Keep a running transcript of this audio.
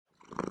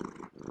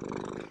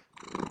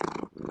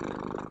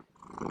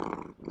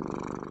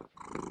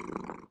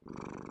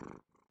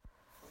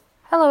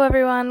Hello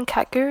everyone,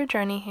 Cat Guru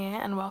Journey here,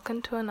 and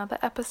welcome to another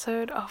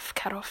episode of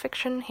Cat or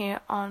Fiction here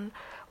on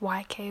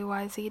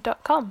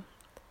ykyz.com.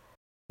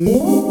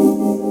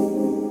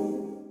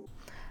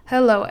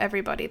 Hello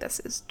everybody,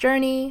 this is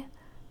Journey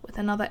with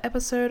another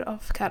episode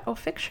of Cat or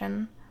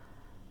Fiction.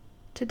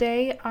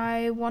 Today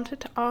I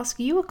wanted to ask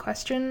you a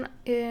question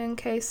in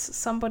case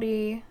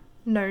somebody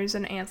knows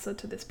an answer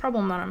to this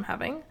problem that I'm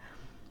having.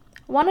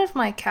 One of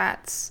my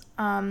cats,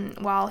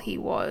 while he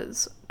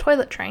was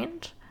toilet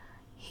trained,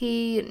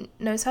 he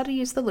knows how to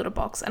use the litter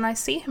box, and I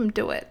see him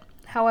do it.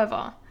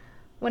 However,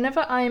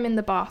 whenever I am in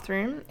the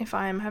bathroom, if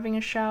I am having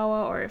a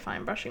shower or if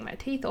I'm brushing my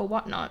teeth or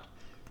whatnot,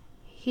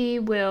 he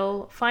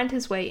will find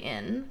his way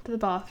in to the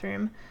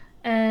bathroom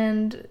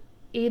and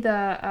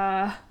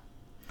either,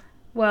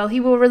 he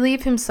will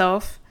relieve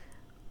himself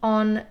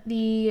on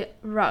the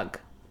rug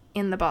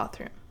in the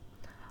bathroom.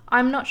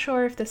 I'm not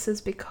sure if this is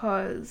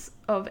because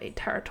of a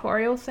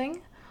territorial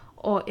thing,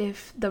 or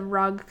if the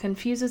rug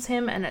confuses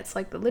him and it's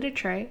like the litter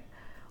tray,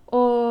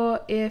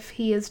 or if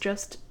he is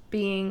just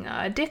being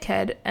a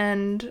dickhead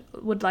and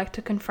would like to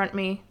confront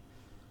me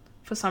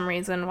for some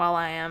reason while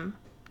I am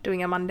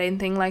doing a mundane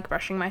thing like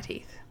brushing my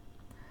teeth.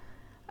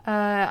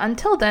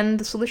 Until then,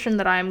 the solution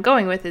that I am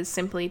going with is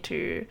simply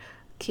to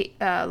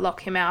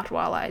lock him out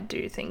while I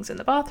do things in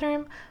the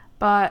bathroom,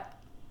 but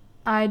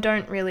I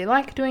don't really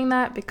like doing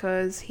that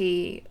because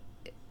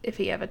if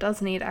he ever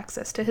does need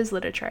access to his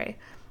litter tray,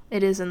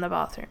 it is in the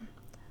bathroom.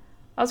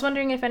 I was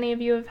wondering if any of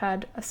you have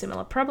had a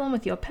similar problem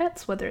with your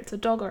pets, whether it's a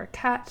dog or a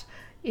cat,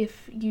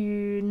 if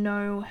you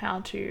know how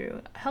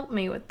to help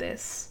me with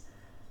this.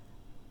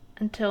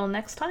 Until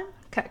next time,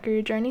 Cat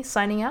Guru Journey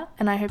signing out,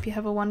 and I hope you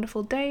have a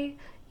wonderful day,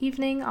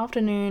 evening,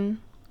 afternoon,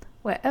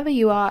 wherever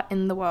you are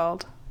in the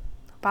world.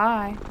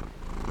 Bye.